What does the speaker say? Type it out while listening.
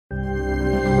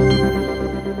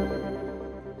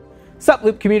up,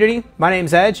 Loop community? My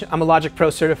name's Edge. I'm a Logic Pro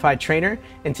certified trainer,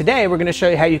 and today we're going to show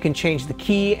you how you can change the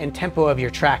key and tempo of your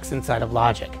tracks inside of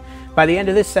Logic. By the end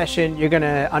of this session, you're going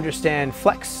to understand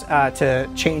flex to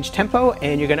change tempo,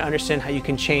 and you're going to understand how you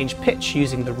can change pitch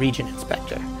using the region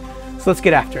inspector. So let's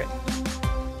get after it.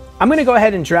 I'm going to go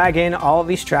ahead and drag in all of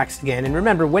these tracks again, and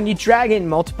remember, when you drag in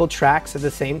multiple tracks at the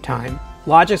same time,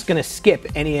 Logic's going to skip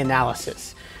any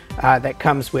analysis that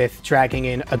comes with dragging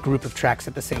in a group of tracks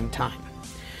at the same time.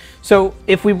 So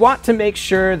if we want to make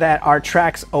sure that our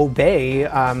tracks obey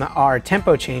our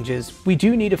tempo changes, we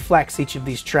do need to flex each of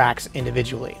these tracks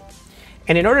individually.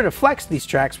 And in order to flex these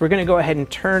tracks, we're going to go ahead and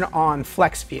turn on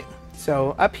Flex View.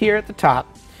 So up here at the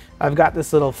top, I've got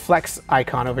this little flex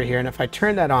icon over here, and if I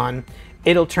turn that on,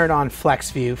 it'll turn on Flex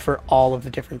View for all of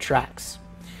the different tracks.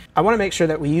 I want to make sure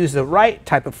that we use the right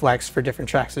type of flex for different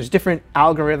tracks. There's different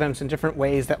algorithms and different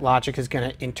ways that Logic is going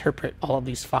to interpret all of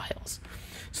these files.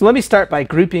 So let me start by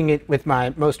grouping it with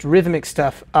my most rhythmic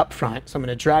stuff up front. So I'm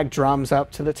going to drag drums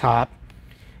up to the top,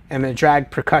 and I'm going to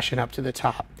drag percussion up to the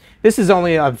top. This is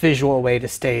only a visual way to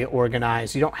stay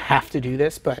organized. You don't have to do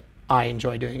this, but I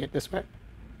enjoy doing it this way.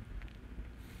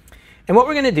 And what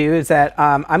we're going to do is that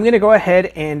I'm going to go ahead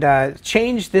and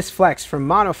change this flex from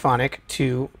monophonic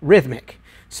to rhythmic.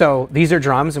 So these are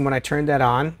drums, and when I turn that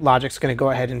on, Logic's going to go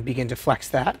ahead and begin to flex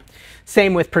that.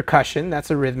 Same with percussion. That's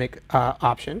a rhythmic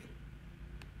option.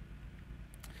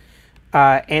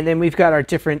 And then we've got our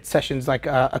different sessions like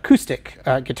acoustic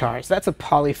guitars. That's a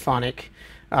polyphonic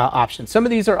option. Some of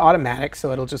these are automatic,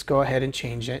 so it'll just go ahead and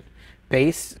change it.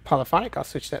 Bass, polyphonic, I'll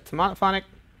switch that to monophonic.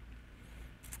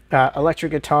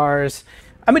 Electric guitars.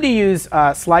 I'm going to use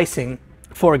slicing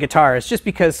for guitars just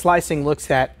because slicing looks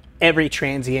at every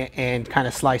transient and kind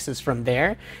of slices from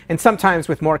there. And sometimes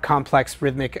with more complex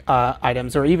rhythmic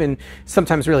items, or even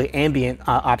sometimes really ambient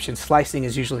options, slicing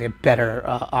is usually a better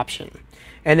option.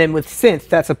 And then with synth,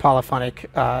 that's a polyphonic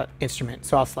instrument,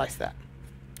 so I'll slice that.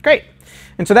 Great.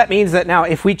 And so that means that now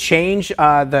if we change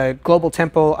the global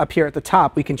tempo up here at the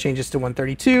top, we can change this to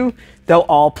 132. They'll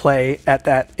all play at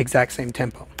that exact same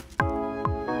tempo.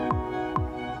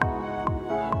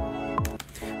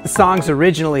 The song's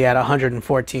originally at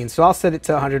 114, so I'll set it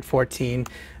to 114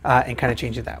 and kind of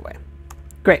change it that way.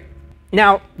 Great.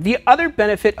 Now, the other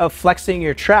benefit of flexing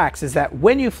your tracks is that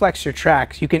when you flex your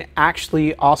tracks, you can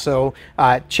actually also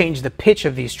change the pitch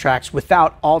of these tracks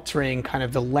without altering kind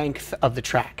of the length of the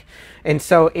track. And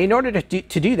so in order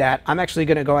to do that, I'm actually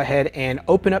going to go ahead and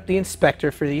open up the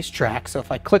inspector for these tracks. So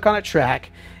if I click on a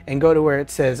track and go to where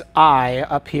it says I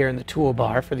up here in the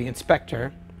toolbar for the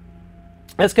inspector,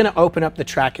 that's going to open up the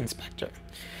track inspector.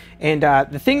 And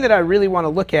the thing that I really want to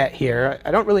look at here, I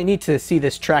don't really need to see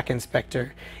this track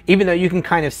inspector, even though you can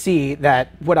kind of see that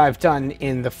what I've done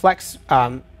in the flex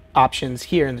options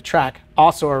here in the track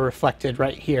also are reflected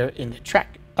right here in the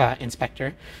track inspector.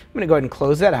 I'm going to go ahead and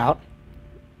close that out.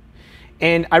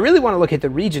 And I really want to look at the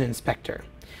region inspector,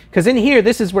 because in here,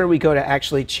 this is where we go to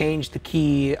actually change the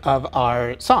key of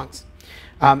our songs.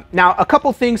 Now, a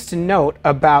couple things to note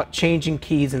about changing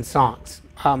keys in songs.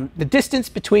 The distance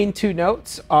between two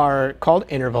notes are called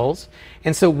intervals.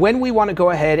 And so when we want to go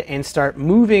ahead and start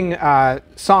moving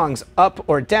songs up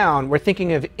or down, we're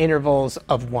thinking of intervals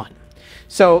of 1.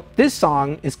 So this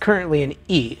song is currently in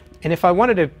E. And if I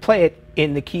wanted to play it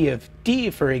in the key of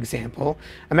D, for example,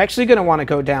 I'm actually going to want to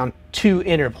go down 2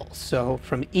 intervals. So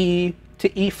from E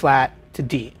to E flat to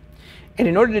D. And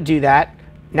in order to do that,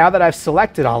 now that I've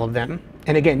selected all of them,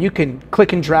 and again, you can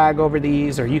click and drag over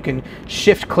these, or you can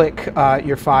shift click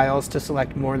your files to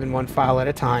select more than one file at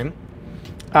a time.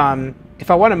 If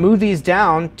I want to move these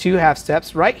down 2 half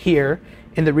steps right here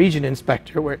in the region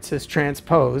inspector where it says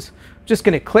transpose, I'm just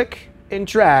going to click and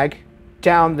drag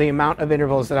down the amount of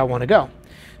intervals that I want to go.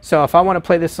 So if I want to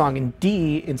play this song in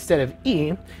D instead of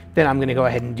E, then I'm going to go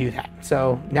ahead and do that.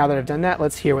 So now that I've done that,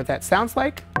 let's hear what that sounds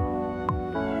like.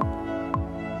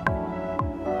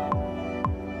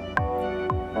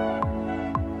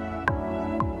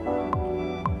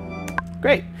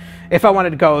 Great. If I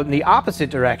wanted to go in the opposite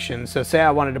direction, so say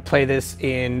I wanted to play this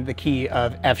in the key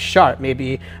of F sharp,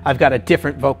 maybe I've got a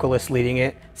different vocalist leading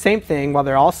it. Same thing, while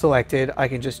they're all selected, I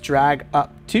can just drag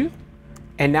up 2,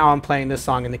 and now I'm playing this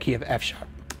song in the key of F sharp.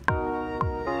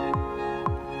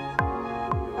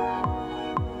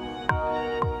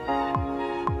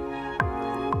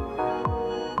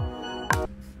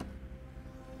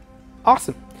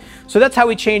 Awesome. So that's how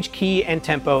we change key and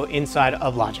tempo inside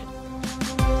of Logic.